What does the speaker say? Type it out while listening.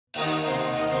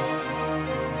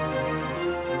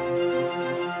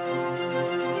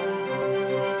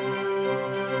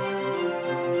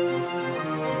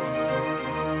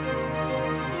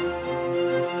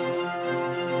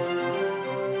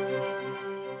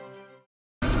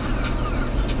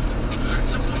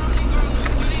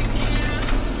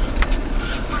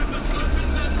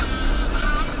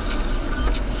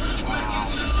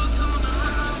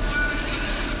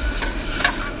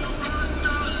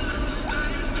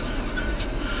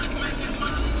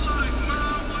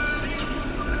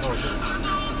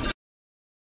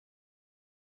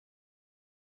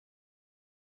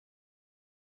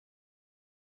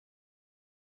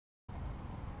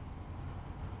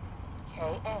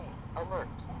works.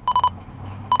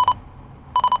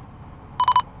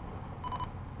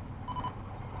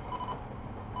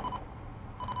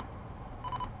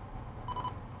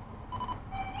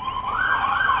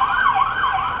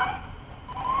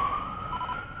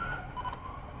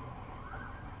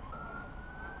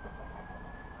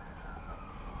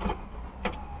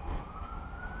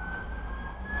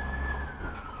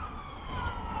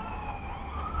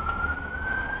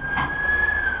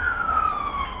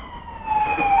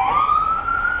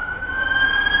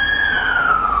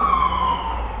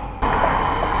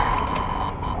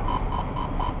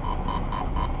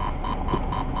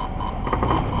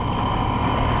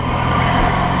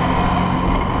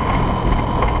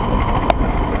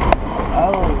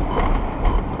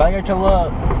 Failure to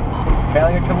look.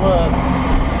 Failure to look.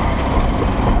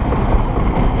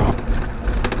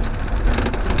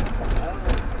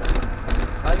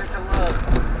 Failure to look.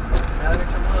 Failure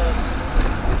to look.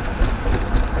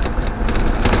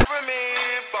 For me,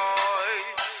 boy.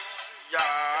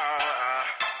 Yeah.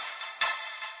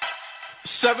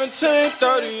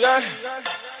 17:30.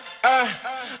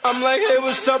 I'm like, hey,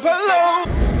 what's up? Hello.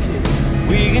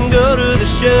 We can go to the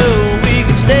show. We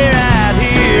can stay right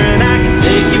here, and I can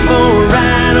take you for a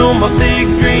ride on my big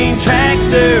green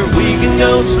tractor. We can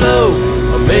go slow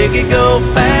or make it go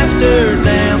faster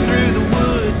down through the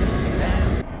woods.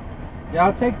 Yeah,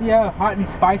 I'll take the hot and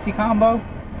spicy combo.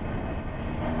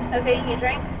 Okay, you need a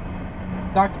drink?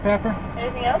 Dr. Pepper.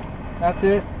 Anything else? That's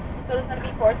it. So it's going to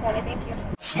be 420, thank you.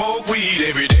 Smoke weed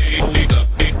every day.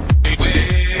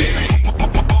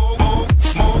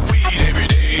 Smoke weed every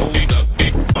day.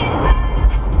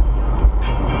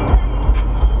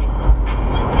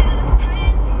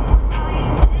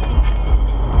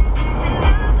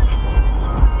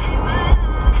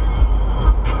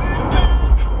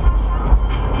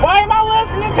 Why am I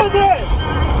listening to this?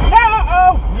 No!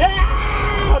 No!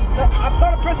 I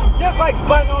thought I pressed the dislike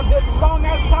button on this a long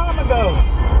ass time ago.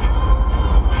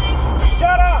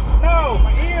 Shut up! No!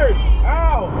 My ears!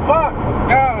 Ow! Fuck!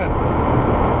 God!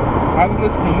 I would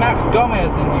listen to Max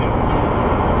Gomez in you.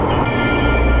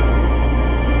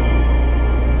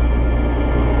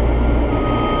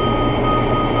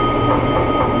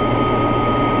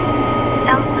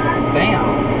 Elsa,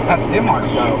 Damn! That's him on the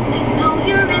please, go. I know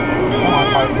you're in there. I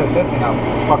probably took this thing out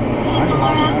fucking People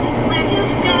are asking where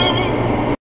you've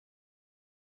been.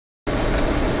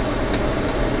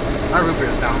 My root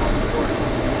beer's down on the floor.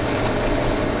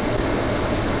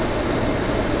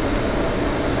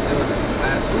 So it was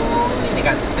ooh, they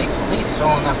got the state police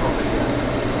showing up over here.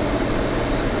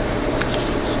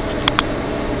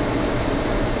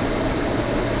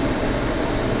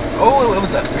 Oh, it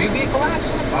was a 3-vehicle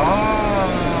accident? Oh.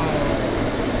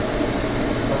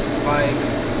 Looks like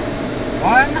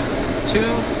 1,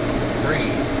 2, 3.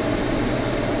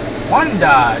 1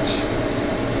 Dodge.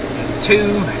 And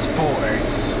 2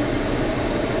 Fords.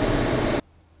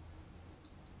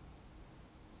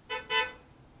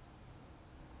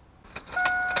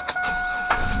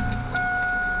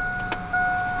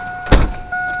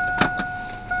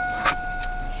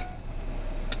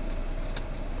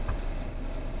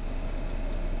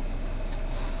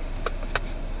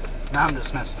 Now I'm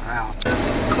just messing around.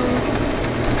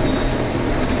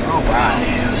 Oh wow. I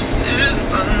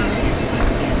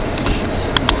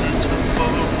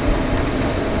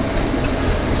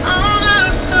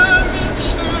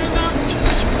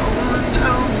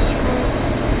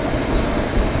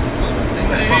think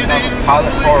they're supposed to have a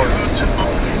pilot chorus.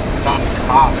 Some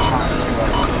cops trying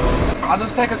to I'll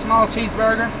just take a small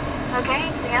cheeseburger. Okay,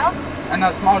 anything else? And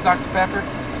a small Dr. Pepper.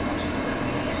 Small cheeseburger.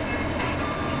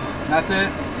 And that's it?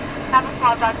 Have a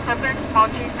small Dr. Pepper, small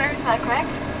cheeseburger, is that correct?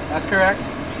 That's correct.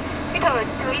 You know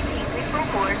it's 218,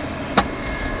 344.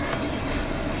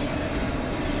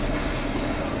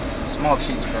 Small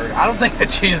cheeseburger. I don't think the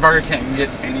cheeseburger can get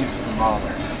any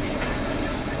smaller.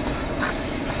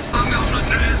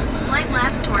 Slight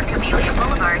left toward Camellia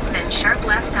Boulevard, then sharp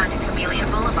left onto Camellia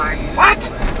Boulevard. What?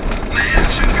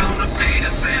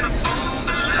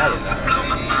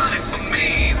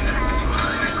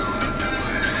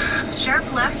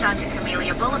 Sharp left onto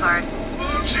Camellia Boulevard.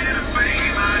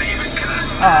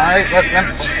 Alright, we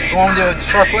want to do a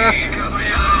sharp left.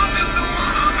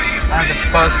 I'm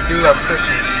supposed to do a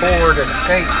pushing forward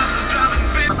escape.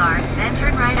 Boulevard, then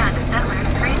turn right onto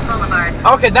Settlers Trace Boulevard.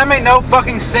 Okay, that made no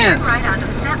fucking sense. Turn right onto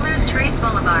the Settlers Trace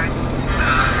Boulevard.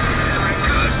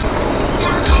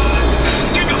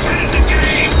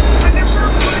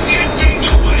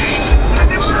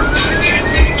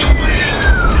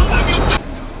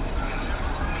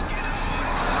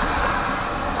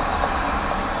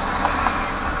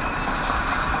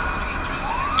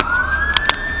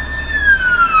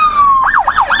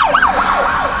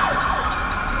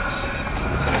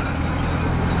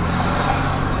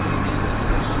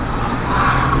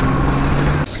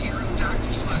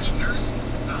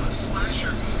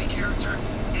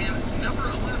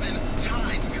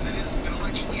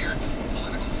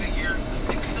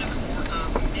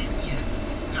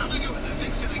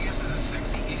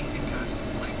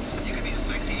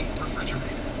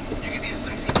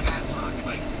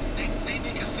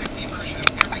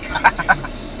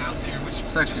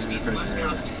 Sexy refrigerator.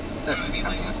 Sexy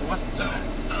costume. What the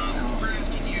hell? We're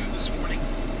asking you this morning,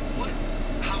 what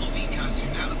Halloween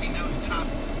costume, now that we know the top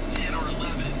 10 or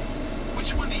 11,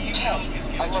 which one do you know is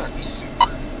going to just be super